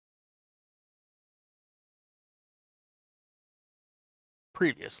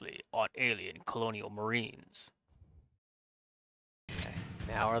Previously on Alien Colonial Marines. Okay.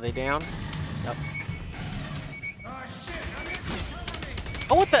 Now are they down? Yep.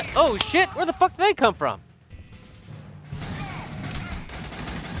 Oh, what the? Oh, shit! Where the fuck did they come from?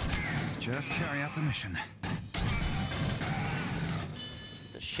 Just carry out the mission.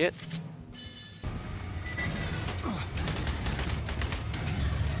 Piece of shit.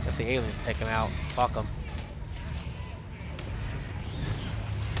 Let the aliens take him out. Fuck them.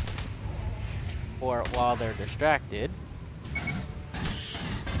 Or while they're distracted.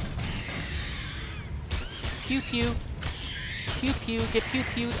 Pew pew. Pew pew. Get pew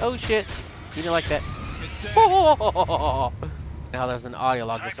pewed. Oh shit. You didn't like that. Whoa. Now there's an audio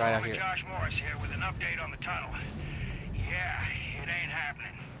log just right out here. Josh Morris here with an update on the tunnel. Yeah, it ain't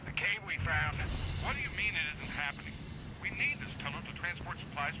happening. The cave we found. What do you mean it isn't happening? We need this tunnel to transport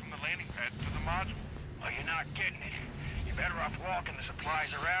supplies from the landing pads to the module. Well, you're not getting it. You're better off walking the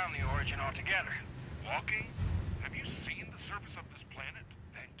supplies around the origin altogether. Walking? Have you seen the surface of this planet?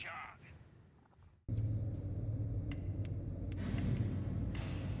 Then jog.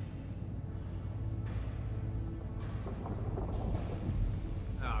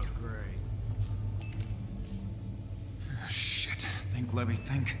 Oh, great. Shit. Think, Levy,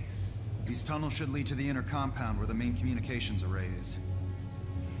 think. These tunnels should lead to the inner compound where the main communications array is.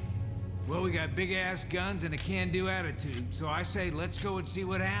 Well, we got big-ass guns and a can-do attitude, so I say let's go and see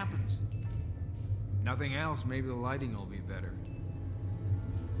what happens. Nothing else, maybe the lighting will be better.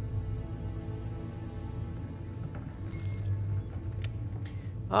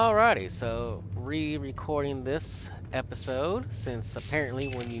 Alrighty, so re-recording this episode, since apparently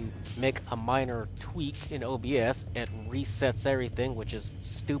when you make a minor tweak in OBS, it resets everything, which is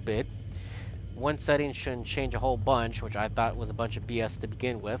stupid. One setting shouldn't change a whole bunch, which I thought was a bunch of BS to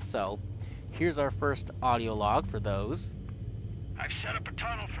begin with, so here's our first audio log for those. I've set up a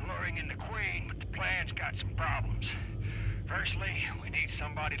tunnel for luring in the Queen, but the plan's got some problems. Firstly, we need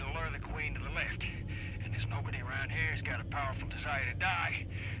somebody to lure the Queen to the lift. And there's nobody around here who's got a powerful desire to die.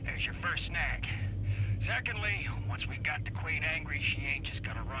 There's your first snag. Secondly, once we got the Queen angry, she ain't just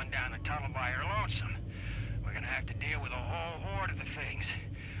gonna run down the tunnel by her lonesome. We're gonna have to deal with a whole horde of the things.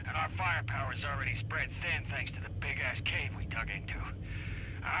 And our firepower's already spread thin thanks to the big-ass cave we dug into.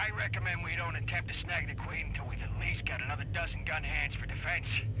 I recommend we don't attempt to snag the Queen until we've at least got another dozen gun hands for defense.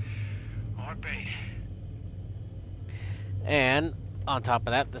 Or bait. And on top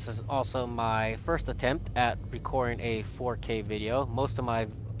of that, this is also my first attempt at recording a 4K video.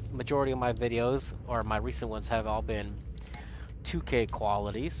 Majority of my videos, or my recent ones, have all been 2K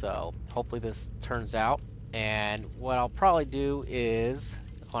quality, so hopefully this turns out. And what I'll probably do is,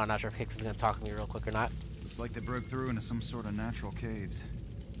 well, I'm not sure if Hicks is going to talk to me real quick or not. Looks like they broke through into some sort of natural caves.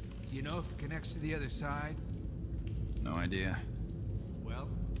 Do you know if it connects to the other side? No idea. Well,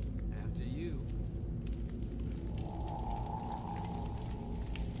 after you.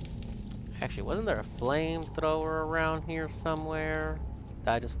 Actually, wasn't there a flamethrower around here somewhere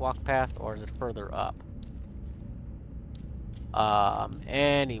that I just walked past, or is it further up?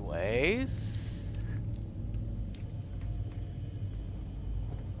 Anyway,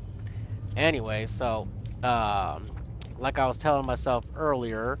 so, like I was telling myself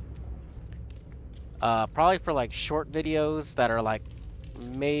earlier, probably for like short videos that are like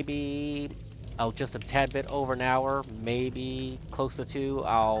maybe just a tad bit over an hour, maybe close to 2,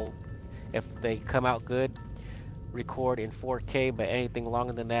 if they come out good, record in 4K, but anything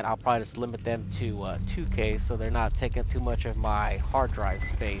longer than that, I'll probably just limit them to 2K so they're not taking too much of my hard drive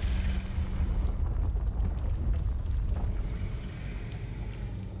space.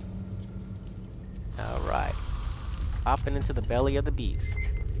 Alright. Hopping into the belly of the beast.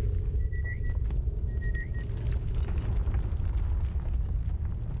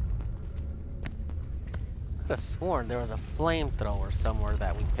 I could have sworn there was a flamethrower somewhere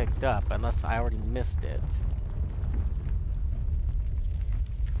that we picked up, unless I already missed it.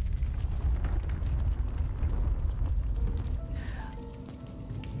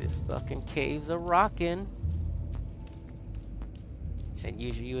 This fucking cave's a rockin'. And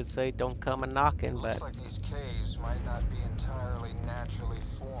usually you would say don't come a knocking, but Looks like these caves might not be entirely naturally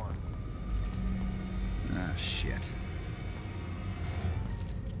formed. Ah, shit.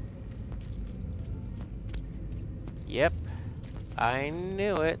 yep, I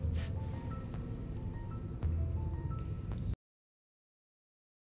knew it.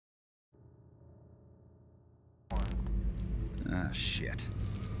 Ah, shit.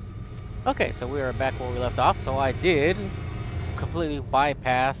 Okay, so we are back where we left off. So I did completely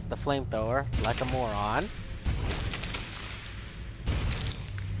bypass the flamethrower like a moron.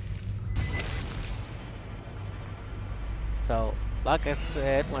 So like I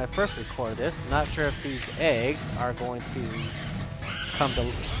said when I first recorded this, I'm not sure if these eggs are going to come to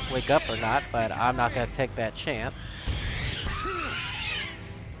wake up or not, but I'm not going to take that chance.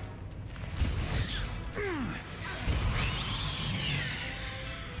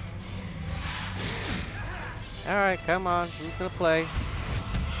 Alright, come on, who's gonna play?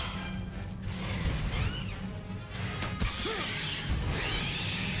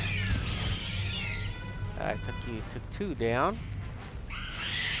 Alright, took 2 down.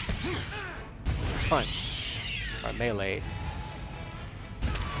 Punch. Or melee.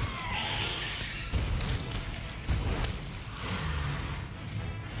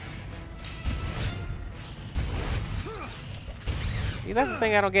 See, that's the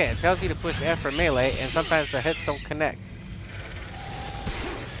thing I don't get. It tells you to push F for melee, and sometimes the hits don't connect.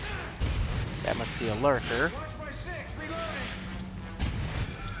 That must be a lurker.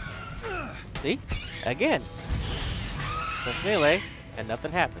 See? Again. Push melee, and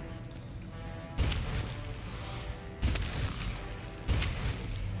nothing happens.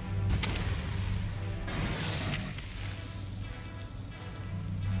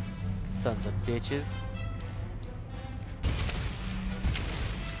 Sons of bitches.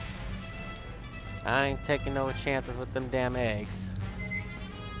 I ain't taking no chances with them damn eggs.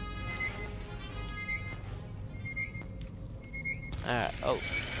 Alright, oh.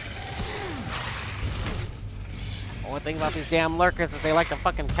 Only thing about these damn lurkers is they like to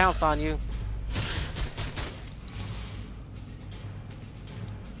fucking pounce on you.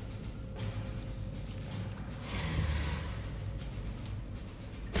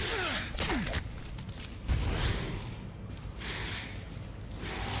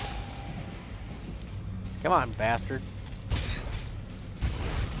 Come on, bastard.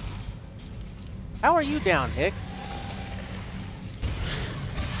 How are you down, Hicks?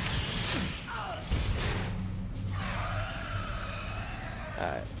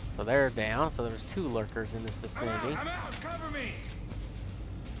 Alright, so they're down, so there's 2 lurkers in this vicinity. I'm out, cover me!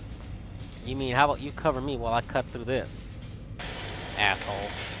 You mean, how about you cover me while I cut through this? Asshole.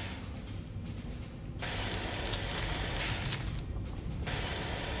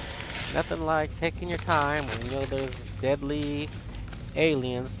 Nothing like taking your time when you know there's deadly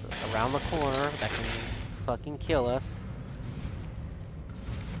aliens around the corner that can fucking kill us.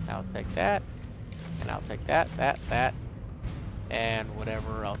 I'll take that, and I'll take that, that, and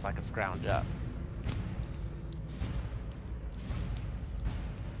whatever else I can scrounge up.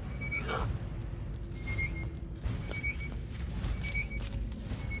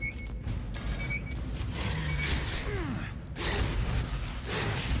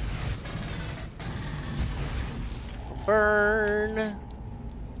 Burn!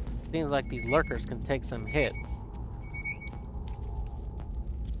 Seems like these lurkers can take some hits.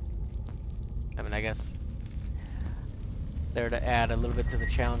 I mean, I guess there to add a little bit to the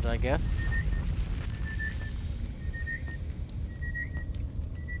challenge, I guess.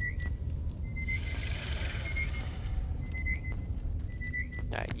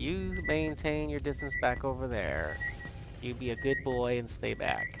 Alright, you maintain your distance back over there. You be a good boy and stay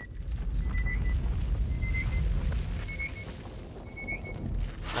back.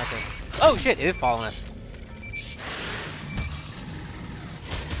 Nothing. Oh shit, it is following us.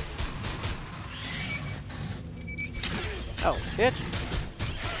 Oh, bitch.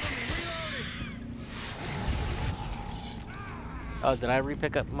 Oh, did I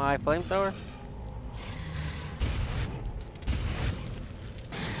re-pick up my flamethrower?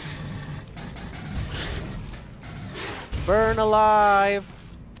 Burn alive!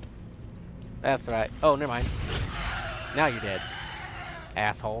 That's right. Oh, never mind. Now you're dead.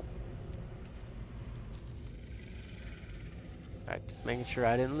 Asshole. Alright, just making sure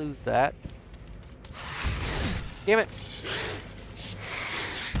I didn't lose that. Damn it!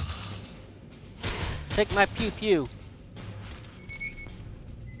 Take my pew-pew!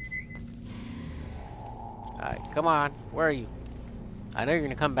 Alright, come on. Where are you? I know you're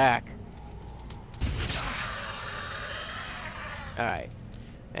gonna come back. Alright.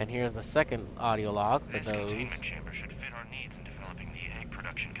 And here's the second audio log for This those. containment chamber should fit our needs in developing the egg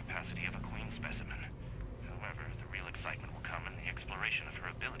production capacity of a queen specimen. However, the real excitement will come in the exploration of her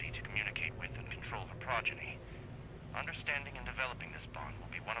ability to communicate with and control her progeny. Understanding and developing this bond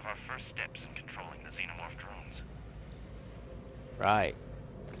will be one of our first steps in controlling the xenomorph drones. Right.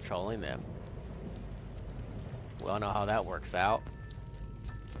 Controlling them. We all know how that works out.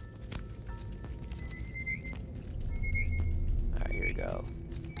 Alright, here we go.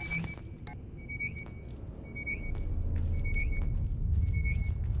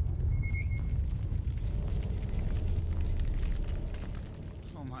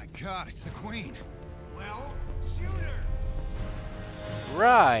 Oh my god, it's the Queen. Well, shoot her!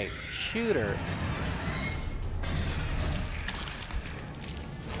 Right. Shooter.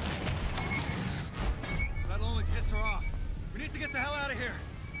 That'll only piss her off. We need to get the hell out of here.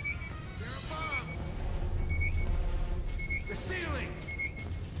 They're above. The ceiling.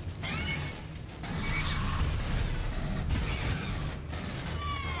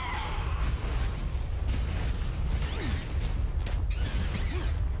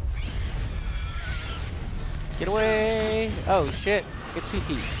 Get away! Oh shit! Get 2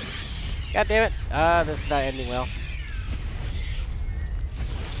 piece. God damn it! This is not ending well.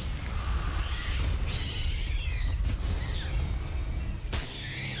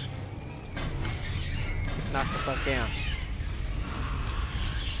 Knock the fuck down.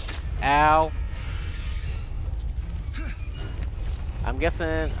 Ow! I'm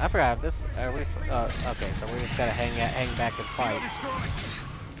guessing I forgot this. Okay, so we just gotta hang back and fight.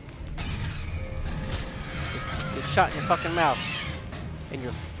 Get shot in your fucking mouth. In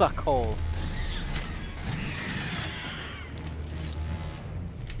your suck hole.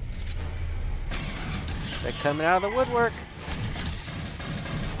 They're coming out of the woodwork.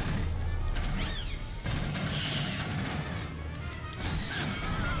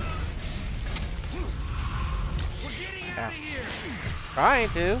 We're getting out of here. Trying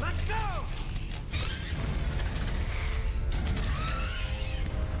to. Let's go.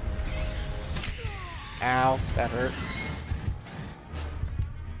 Ow, that hurt.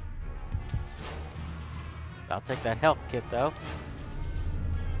 I'll take that health kit though.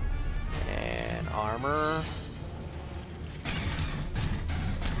 And armor.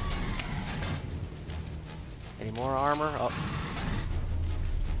 Any more armor? Oh.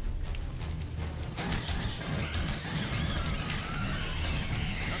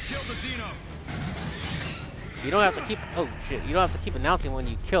 I've killed the Xeno. You don't have to keep. Oh shit! You don't have to keep announcing when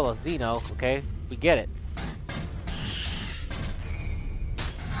you kill a Xeno. Okay, we get it.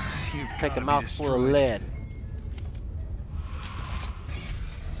 You've Take a gotta be mouthful of destroyed. lead.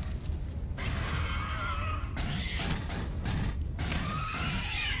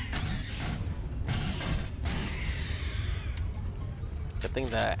 Good thing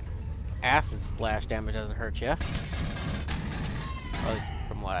the acid splash damage doesn't hurt you. At least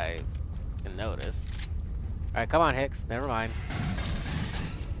from what I can notice. Alright, come on, Hicks. Never mind.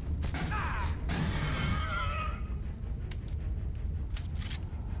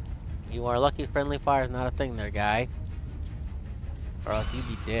 You are lucky friendly fire is not a thing there, guy. Or else you'd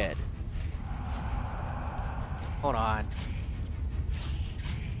be dead. Hold on.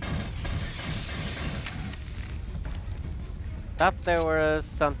 Thought there was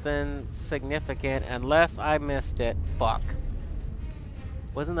something significant, unless I missed it. Fuck.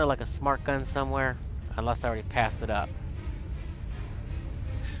 Wasn't there like a smart gun somewhere? Unless I already passed it up.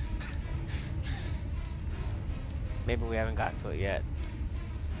 Maybe we haven't gotten to it yet.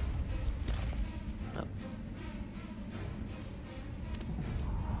 Oh.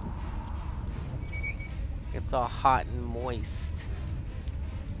 It's all hot and moist.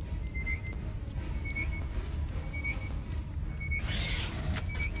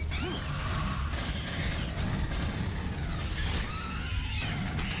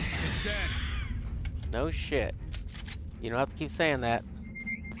 It's dead. No shit. You don't have to keep saying that.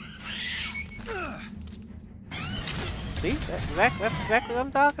 See? That's exactly what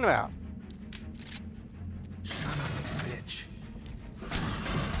I'm talking about. Son of a bitch.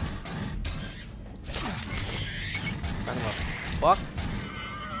 Son of a fuck.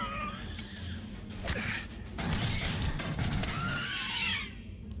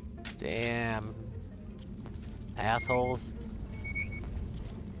 Damn. Assholes.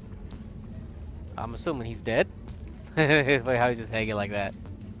 I'm assuming he's dead. Wait, how you just hanging like that?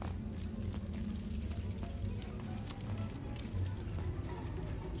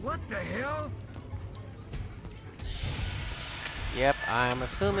 What the hell? Yep, I'm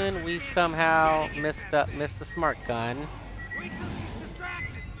assuming we somehow missed the smart gun. Wait till she's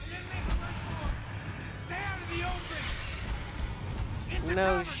distracted, and then make a run for it. Stay out of the open. Into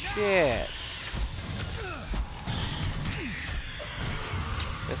No cover, now. shit.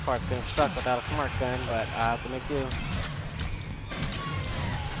 This part's gonna suck without a smart gun, but I have to make do.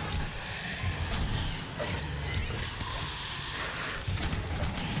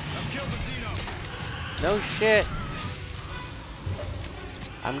 I've killed the Xeno. No shit.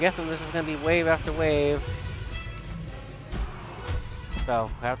 I'm guessing this is gonna be wave after wave. So,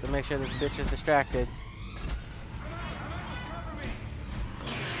 I have to make sure this bitch is distracted.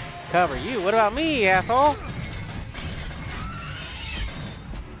 Cover you? What about me, asshole?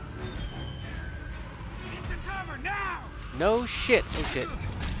 Into cover now. No shit. Oh shit.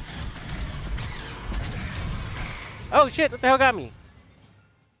 Oh shit, what the hell got me?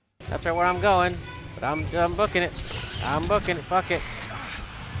 Not sure where I'm going, but I'm booking it. I'm booking it. Fuck it.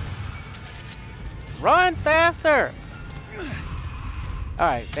 Run faster!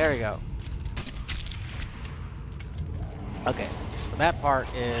 Alright, there we go. Okay, so that part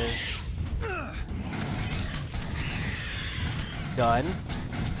is done.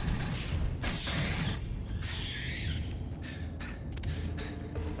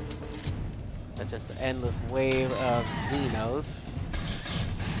 That's just an endless wave of Xenos.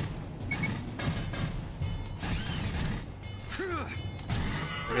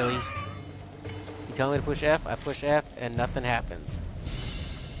 Really? You tell me to push F, I push F, and nothing happens.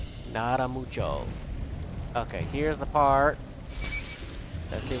 Nada mucho. Okay, here's the part.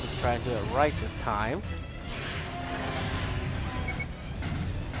 Let's see if we can try and do it right this time.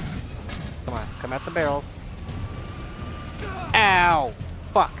 Come on, come at the barrels. Ow!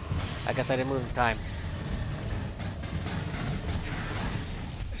 Fuck! I guess I didn't move in time.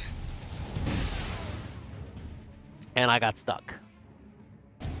 And I got stuck.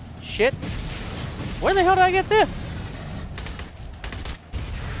 Shit! Where the hell did I get this?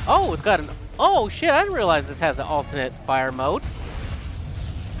 Oh, it's got an... Oh shit, I didn't realize this has an alternate fire mode.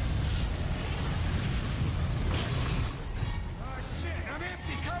 Oh shit, I'm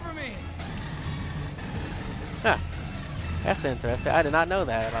empty, cover me! Huh. That's interesting. I did not know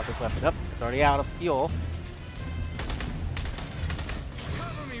that about this weapon. Oh, it's already out of fuel.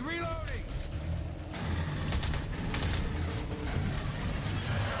 Cover me, reloading!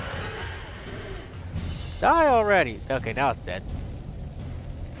 Die already! Okay, now it's dead.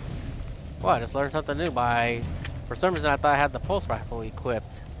 Well, I just learned something new by... For some reason I thought I had the pulse rifle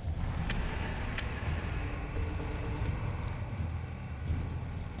equipped.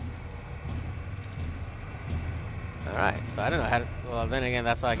 Alright, so I don't know how to... Well, then again,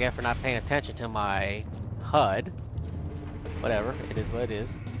 that's what I get for not paying attention to my HUD. Whatever, it is what it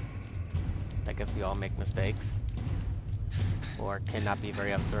is. I guess we all make mistakes. Or cannot be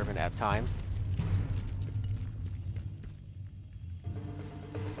very observant at times.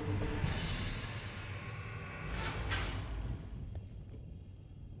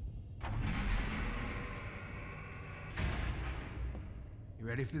 You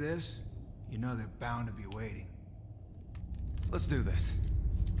ready for this? You know they're bound to be waiting. Let's do this.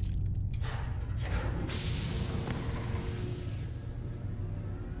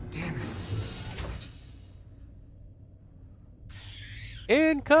 Damn it.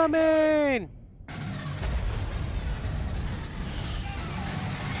 Incoming!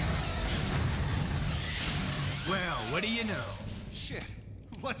 Well, what do you know? Shit.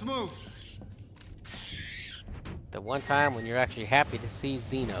 Let's move. The one time when you're actually happy to see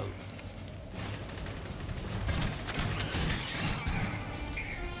Xenos.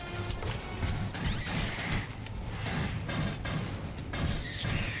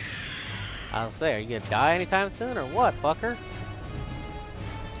 I'll say, are you gonna die anytime soon or what, fucker?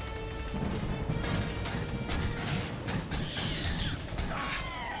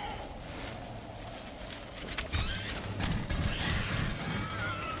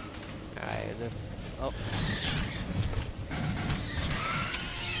 Alright, is this... Oh.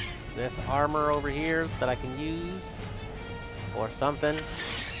 This armor over here that I can use? Or something?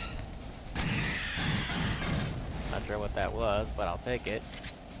 Not sure what that was, but I'll take it.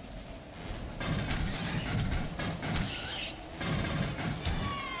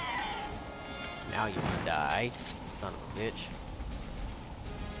 Now you wanna die, son of a bitch.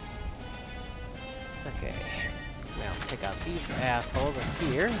 Okay. Now take out these assholes up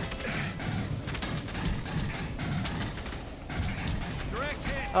here.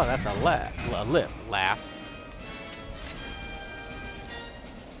 Oh, that's a laugh.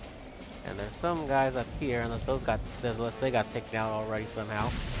 And there's some guys up here, unless they got taken out already somehow.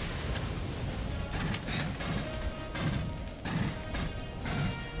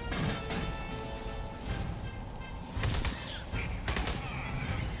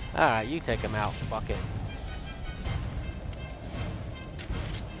 Alright, you take them out. Fuck it.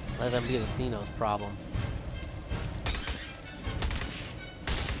 Let them be the Xenos problem.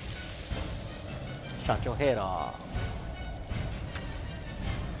 Shot your head off.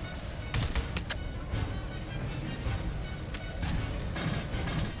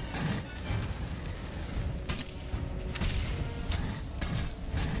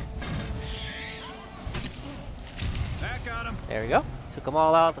 That got him. There we go. Took them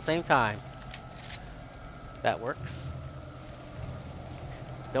all out at the same time. That works.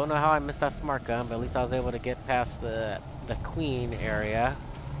 Don't know how I missed that smart gun, but at least I was able to get past the Queen area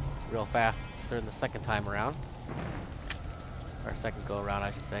real fast during the second time around. Or second go around,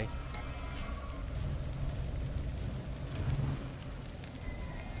 I should say.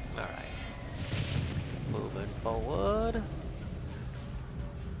 Alright. Moving forward.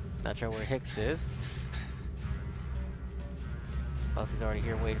 Not sure where Hicks is. Unless he's already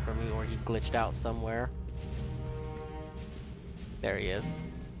here waiting for me, or he glitched out somewhere. There he is.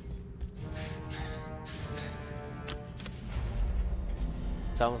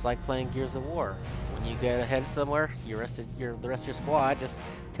 It's almost like playing Gears of War. When you get ahead somewhere, the rest of your squad just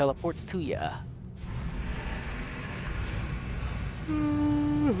teleports to ya.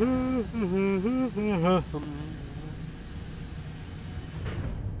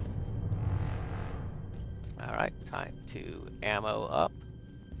 Alright, time to ammo up.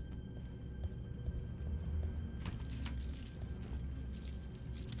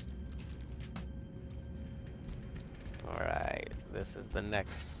 Alright, this is the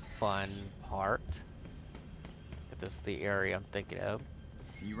next fun part. This is the area I'm thinking of.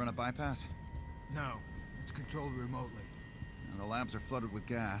 Can you run a bypass? No, it's controlled remotely. The labs are flooded with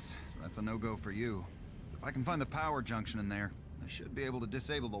gas, so that's a no-go for you. If I can find the power junction in there, I should be able to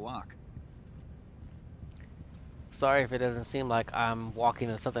disable the lock. Sorry if it doesn't seem like I'm walking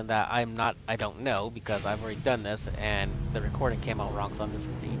into something that I don't know, because I've already done this and the recording came out wrong, so I'm just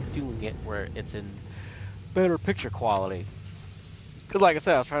redoing it where it's in better picture quality. Because like I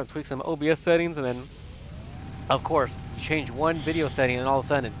said, I was trying to tweak some OBS settings, and then of course you change one video setting and all of a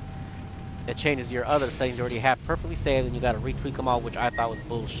sudden it changes your other settings you already have perfectly saved, and you gotta retweak them all, which I thought was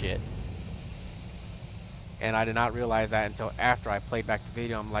bullshit. And I did not realize that until after I played back the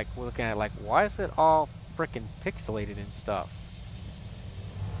video. I'm like looking at it like, why is it all freaking pixelated and stuff?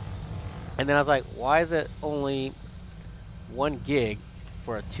 And then I was like, why is it only 1 gig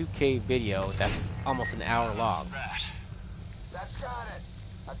for a 2K video that's almost an hour long? That's got it.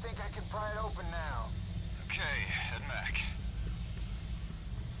 I think I can pry it open now. Okay, head back.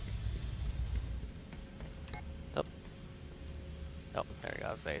 Oh, there you go.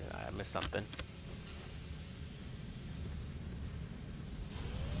 I was saying I missed something.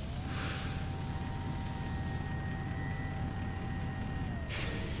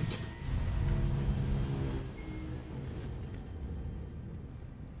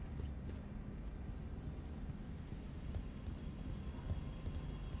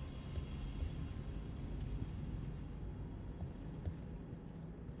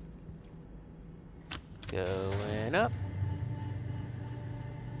 Going up.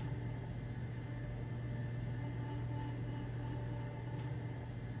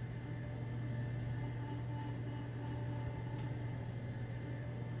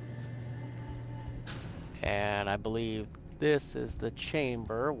 And I believe this is the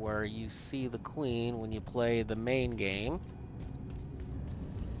chamber where you see the Queen when you play the main game.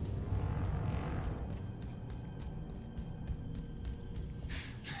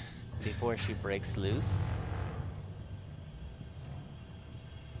 Before she breaks loose.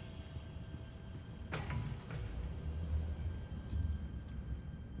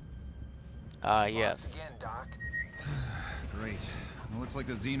 Yes. Again, Doc. Great. It looks like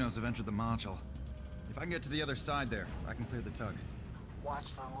the Xenos have entered the module. If I can get to the other side there, I can clear the tug. Watch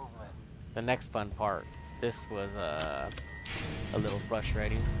for movement. The next fun part. This was a little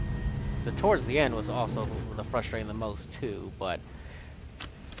frustrating. Towards the end was also the frustrating the most too, but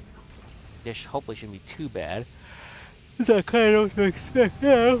this hopefully shouldn't be too bad. I kind of don't expect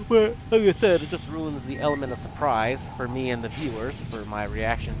now, but like I said, it just ruins the element of surprise for me and the viewers for my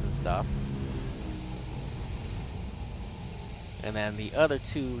reactions and stuff. And then the other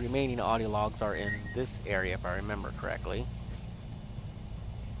 2 remaining audio logs are in this area, if I remember correctly.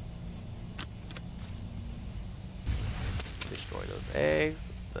 Destroy those eggs.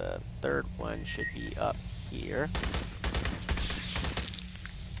 The 3rd one should be up here.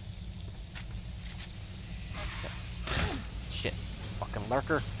 Shit. Fucking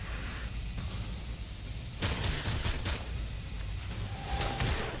lurker.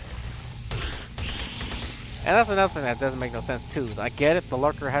 And that's another thing that doesn't make no sense too. I get it, the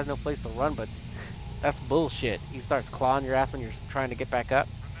lurker has no place to run, but that's bullshit. He starts clawing your ass when you're trying to get back up.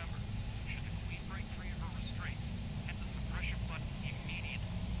 Remember, should the Queen break free of her restraints, hit the suppression button immediately.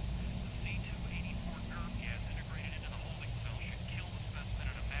 The C-284 nerve gas integrated into the holding cell should kill the specimen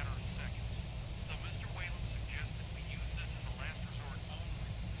in a matter of seconds. So Mr. Wayland suggests that we use this as a last resort only.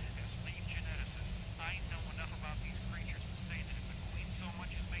 As lead geneticist, I know enough about these creatures to say that if the Queen so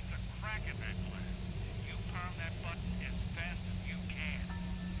much as makes a crack at that glass, you palm that button as fast as you can.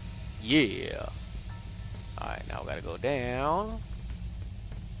 Yeah. Alright, now we gotta go down.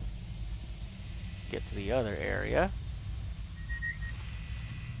 Get to the other area.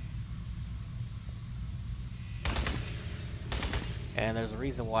 And there's a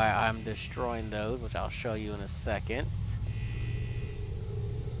reason why I'm destroying those, which I'll show you in a second.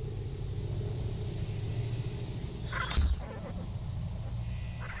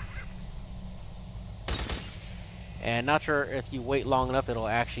 And not sure if you wait long enough it'll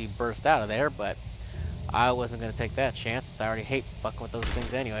actually burst out of there, but I wasn't going to take that chance since I already hate fucking with those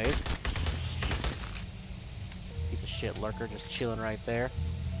things anyways. Piece of shit lurker just chilling right there.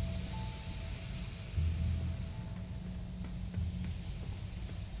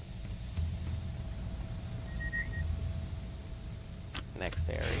 Next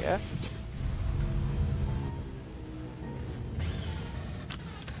area.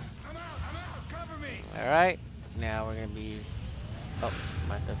 I'm out, cover me! Alright, now we're gonna be... Oh,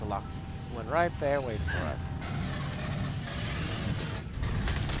 there's a lock. One right there waiting for us.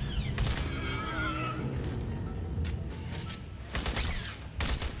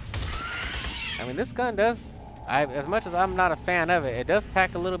 I mean, this gun does... as much as I'm not a fan of it, it does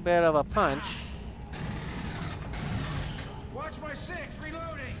pack a little bit of a punch. Watch my 6,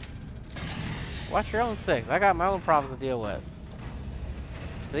 reloading! Watch your own 6. I got my own problems to deal with.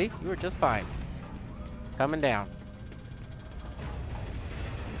 See? You were just fine. Coming down.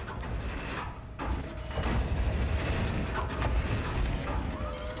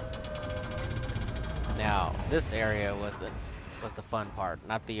 Now, this area was the fun part,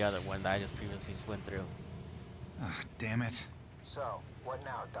 not the other one that I just previously went through. Ah, damn it. So, what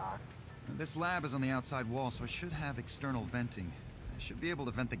now, Doc? This lab is on the outside wall, so it should have external venting. I should be able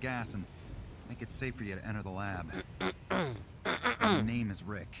to vent the gas and make it safe for you to enter the lab. Your name is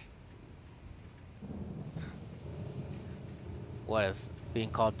Rick. What, is being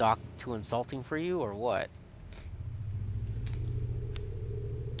called Doc too insulting for you, or what?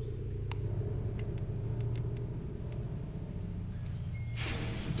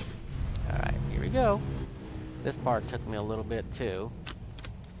 Alright, here we go. This part took me a little bit too.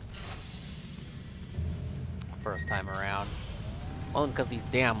 First time around. Only because these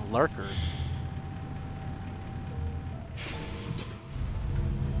damn lurkers.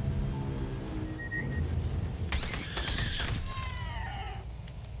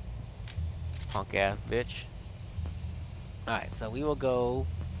 Punk ass bitch. Alright, so we will go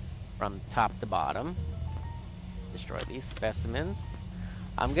from top to bottom. Destroy these specimens.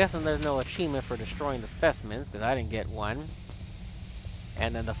 I'm guessing there's no achievement for destroying the specimens because I didn't get one.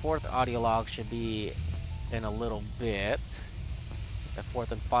 And then the fourth audio log should be in a little bit. The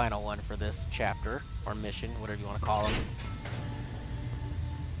fourth and final one for this chapter, or mission, whatever you want to call them.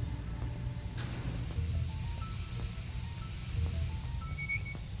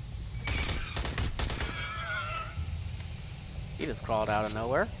 He just crawled out of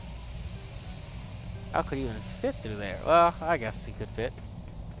nowhere. How could he even fit through there? Well, I guess he could fit.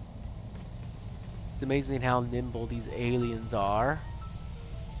 It's amazing how nimble these aliens are.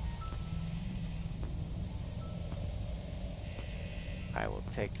 I will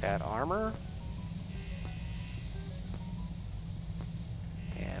take that armor.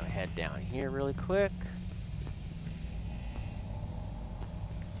 And head down here really quick.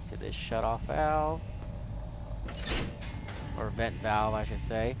 To this shut-off valve. Or vent valve, I should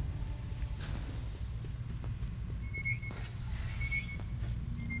say.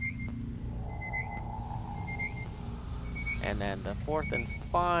 And then the fourth and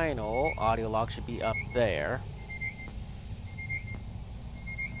final audio log should be up there.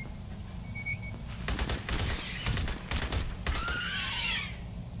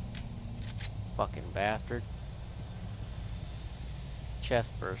 Fucking bastard.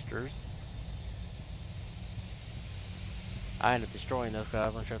 Chest bursters. I ended up destroying those because I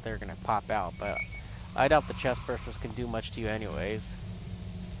wasn't sure if they were going to pop out, but I doubt the chest bursters can do much to you anyways.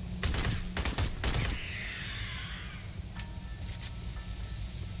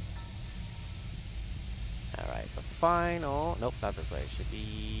 Alright, the final... Nope, not this way. It should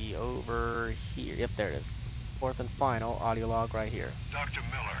be over here. Yep, there it is. Fourth and final audio log right here. Dr.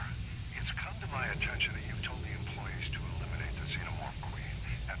 Miller, it's come to my attention that you told the employees to eliminate the Xenomorph Queen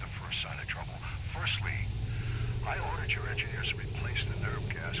at the first sign of trouble. Firstly, I ordered your engineers to replace the nerve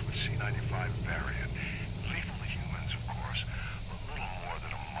gas with C95 variant. Lethal to humans, of course, but little more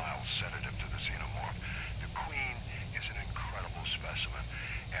than a mild sedative to the Xenomorph. The Queen is an incredible specimen,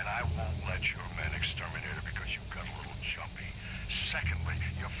 and I won't let your men exterminate her because you got a little jumpy. Secondly,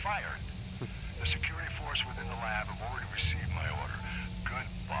 you're fired. The security force within the lab have already received my order.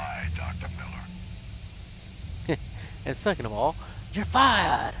 Goodbye, Dr. Miller. And second of all, you're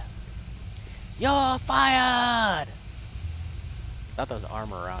fired! You're fired! Thought there was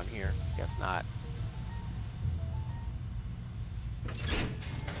armor around here. Guess not.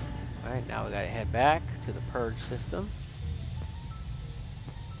 Alright, now we gotta head back to the purge system.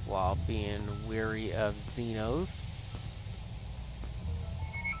 While being weary of Xenos.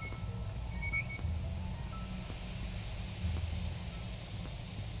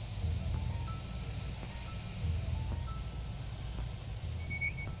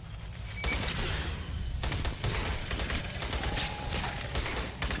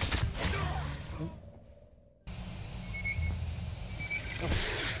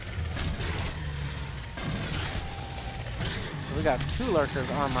 we got 2 lurkers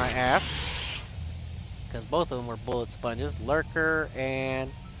on my ass. Because both of them were bullet sponges. Lurker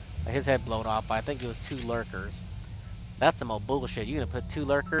and his head blown off, but I think it was 2 lurkers. That's some old bullshit. You're gonna put 2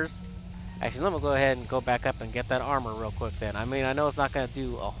 lurkers? Actually, let me go ahead and go back up and get that armor real quick then. I mean, I know it's not gonna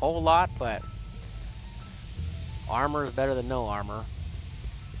do a whole lot, but armor is better than no armor.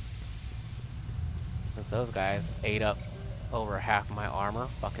 Since those guys ate up over half my armor.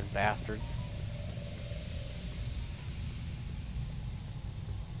 Fucking bastards.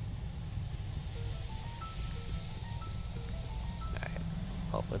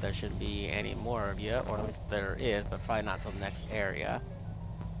 Hopefully there shouldn't be any more of you, or at least there is, but probably not till the next area.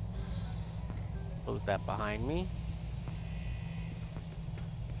 Close that behind me.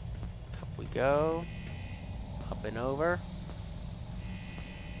 Up we go. Up and over.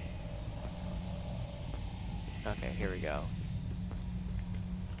 Okay, here we go.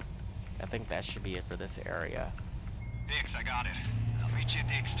 I think that should be it for this area. Hicks, I got it. I'll meet you at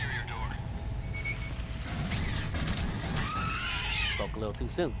the exterior door. Spoke a little too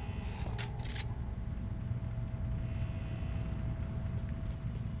soon.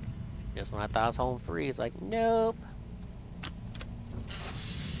 Just when I thought I was home free, it's like, nope.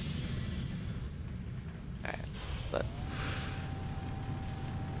 Alright, let's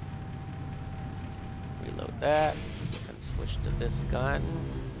reload that and switch to this gun.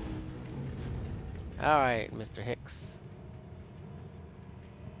 Alright, Mr. Hicks.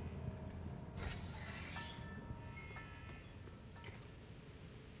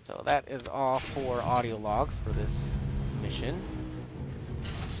 So that is all 4 audio logs for this mission.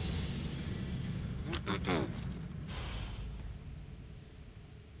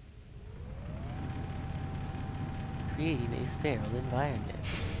 Creating a sterile environment.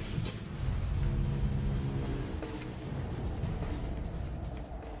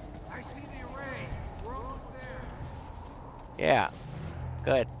 I see the array. We're almost there. Yeah,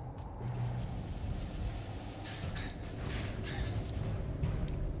 good.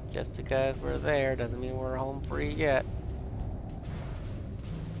 Just because we're there doesn't mean we're home free yet.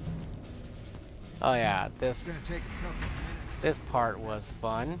 Oh yeah, It's gonna take a couple of minutes. this part was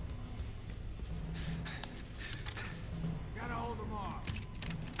fun. Gotta hold them off.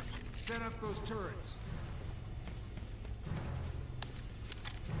 Set up those turrets.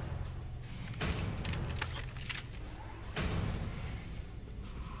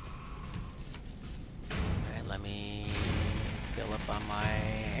 And let me fill up on my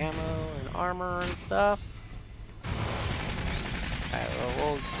ammo and armor and stuff. Alright, well,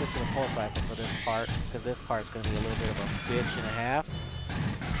 we'll switch to the pulse rifle for this part, because this part's going to be a little bit of a bitch and a half.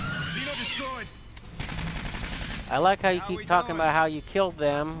 Xeno destroyed. I like how you How keep we talking doing? about how you killed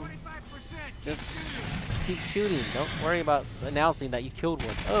them. 25%. Just keep shooting. Don't worry about announcing that you killed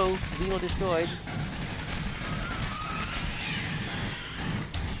one. Oh, Xeno destroyed.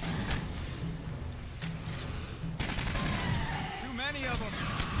 Too many of them.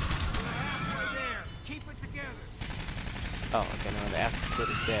 We're halfway there. Keep it together. Oh, okay, no, the Aspid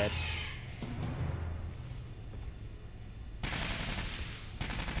is dead.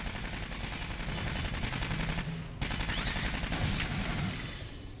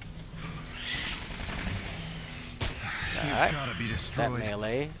 Alright, Gotta be that destroyed.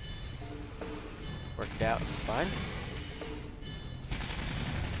 melee worked out just fine.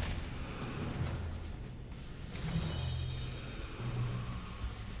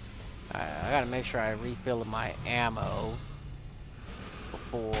 Alright, I gotta make sure I refill my ammo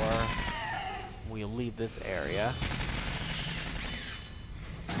before we leave this area.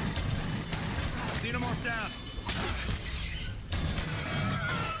 Xenomorph down.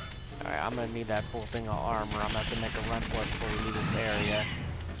 Alright, I'm gonna need that full thing of armor. I'm gonna have to make a run for it before we leave this area.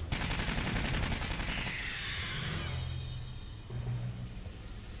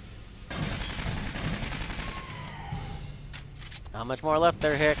 How much more left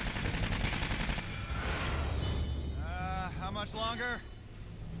there, Hicks? How much longer?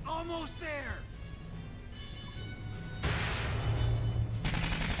 Almost there.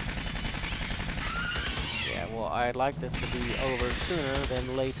 Yeah, well, I'd like this to be over sooner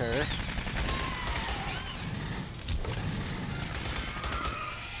than later.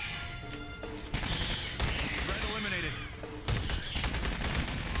 Threat eliminated.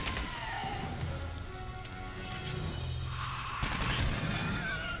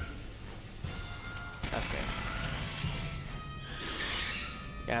 Okay.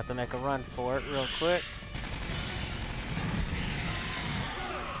 Gonna have to make a run for it real quick.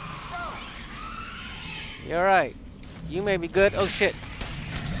 You alright? You may be good. Oh shit.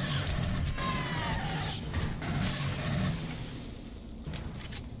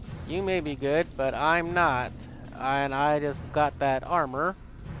 You may be good, but I'm not. and I just got that armor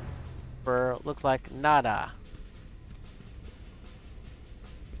for, looks like, nada.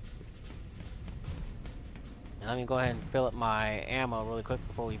 And let me go ahead and fill up my ammo really quick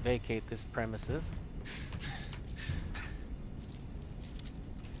before we vacate this premises.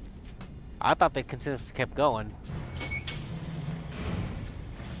 I thought they continuously kept going.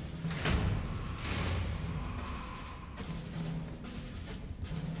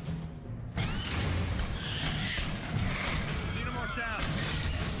 Xenomorph down.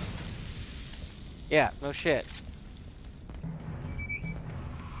 Yeah, no shit.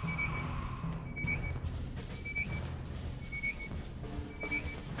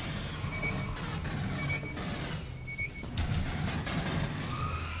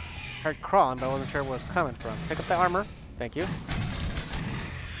 Heard crawling, but I wasn't sure where it was coming from. Pick up the armor. Thank you.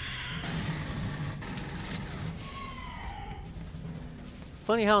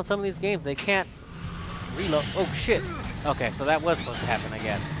 Funny how in some of these games they can't reload. Oh shit. Okay, so that was supposed to happen, I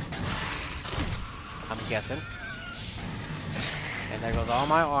guess. I'm guessing. And there goes all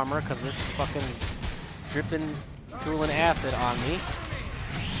my armor, because this is fucking dripping cooling acid on me.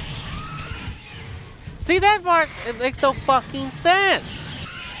 See that part? It makes no fucking sense.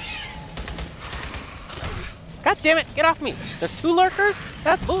 God damn it, get off me! There's 2 lurkers?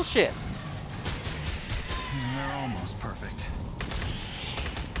 That's bullshit! They're almost perfect.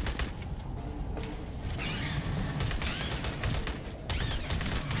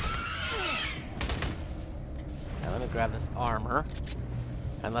 Now let me grab this armor.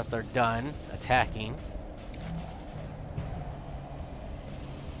 Unless they're done attacking.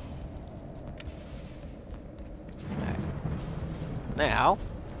 Okay. Now,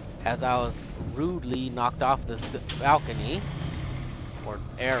 as I was rudely knocked off this balcony, or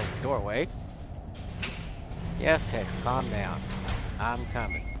air doorway. Yes, Hex, calm down. I'm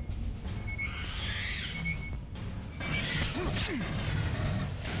coming.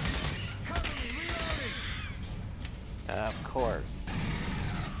 Of course.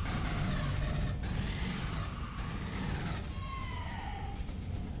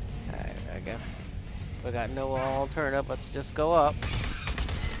 I guess we got no alternative but to just go up.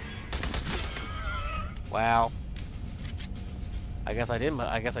 Wow. I guess I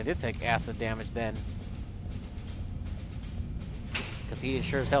did take acid damage then. Because he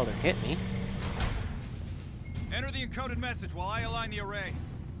sure as hell didn't hit me. Enter the encoded message while I align the array.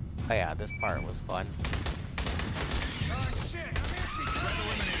 Oh yeah, this part was fun. Oh shit, I'm empty. Threat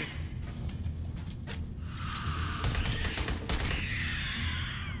eliminated.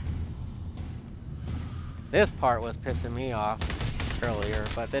 This part was pissing me off earlier,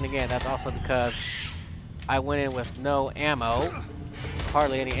 but then again, that's also because I went in with no ammo,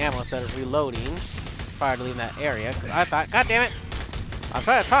 hardly any ammo instead of reloading prior to leaving that area. Cause I thought, God damn it, I'm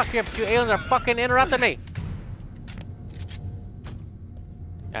trying to talk to you, but you aliens are fucking interrupting me.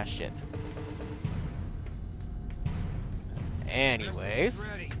 Ah shit. Anyways.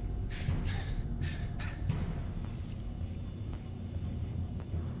 Ready.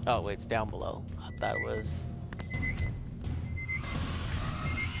 Oh wait, it's down below. I thought it was.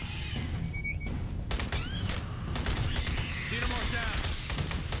 Xenomorph down.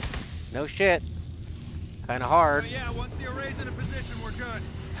 No shit. Kinda hard. Yeah, once the array's in a position, we're good.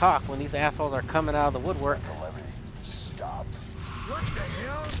 Talk when these assholes are coming out of the woodwork. Levy, stop. What the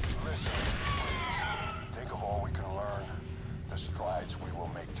hell? Listen, please. Think of all we can learn. The strides we will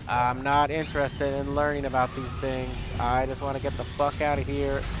make together. I'm not interested in learning about these things. I just want to get the fuck out of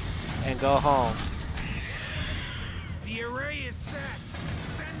here and go home. The array is set.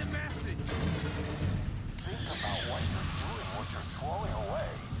 Send a message. Think about what you're doing, what you're throwing away.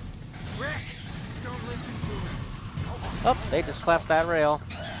 Rick, don't listen to him. Oh, they just slapped that rail.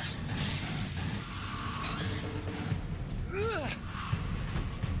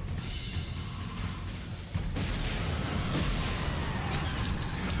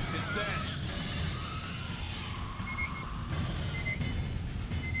 It's dead.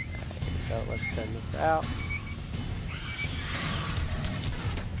 So let's send this out.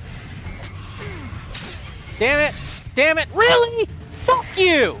 Damn it! Damn it! Really? Fuck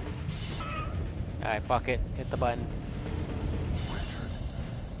you! Alright, fuck it. Hit the button. Richard,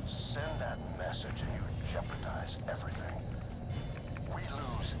 send that message and you jeopardize everything. We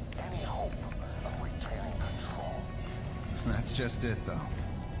lose any hope of retaining control. That's just it, though.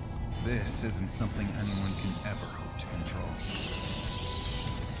 This isn't something anyone can ever hope to control.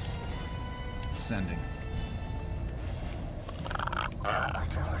 Sending. I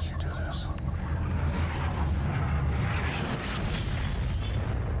can't let you do this.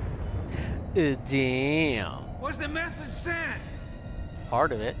 Damn. Was the message sent?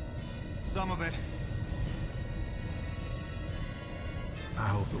 Part of it. Some of it. I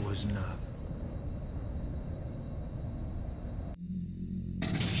hope it was enough.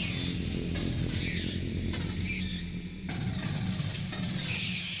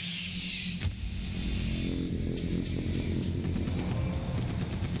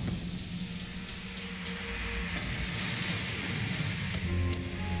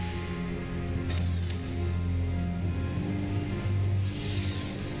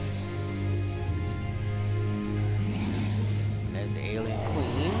 There's the alien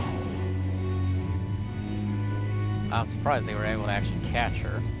queen. I'm surprised they were able to actually catch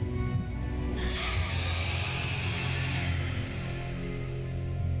her.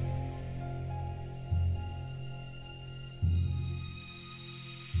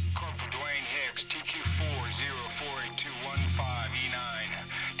 Corporal Dwayne Hicks, TQ40482115E9.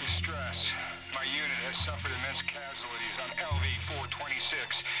 Distress. My unit has suffered immense casualties on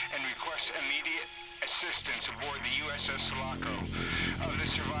LV-426 and requests immediate assistance aboard the USS Sulaco. Of the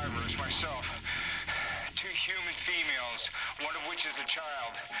survivors, myself, 2 human females, one of which is a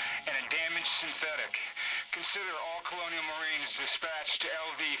child, and a damaged synthetic. Consider all Colonial Marines dispatched to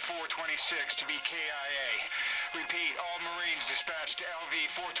LV-426 to be KIA. Repeat, all Marines dispatched to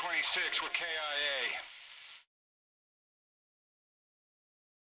LV-426 were KIA.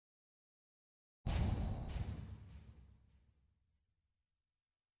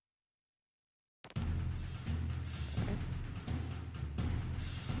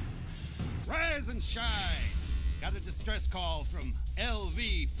 Rise and shine! Got a distress call from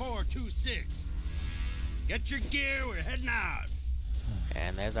LV-426. Get your gear, we're heading out.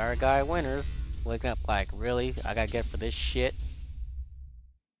 And there's our guy Winters, waking up like, really? I gotta get for this shit?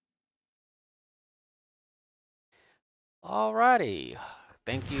 Alrighty.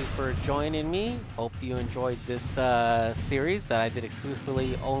 Thank you for joining me. Hope you enjoyed this series that I did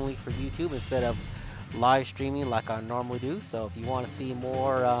exclusively only for YouTube instead of live streaming like I normally do. So if you want to see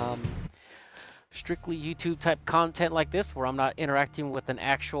more strictly YouTube type content like this, where I'm not interacting with an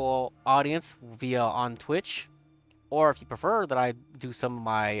actual audience via on Twitch, or if you prefer that I do some of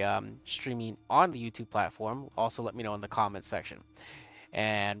my streaming on the YouTube platform, also let me know in the comments section.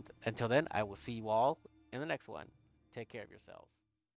 And until then, I will see you all in the next one. Take care of yourselves.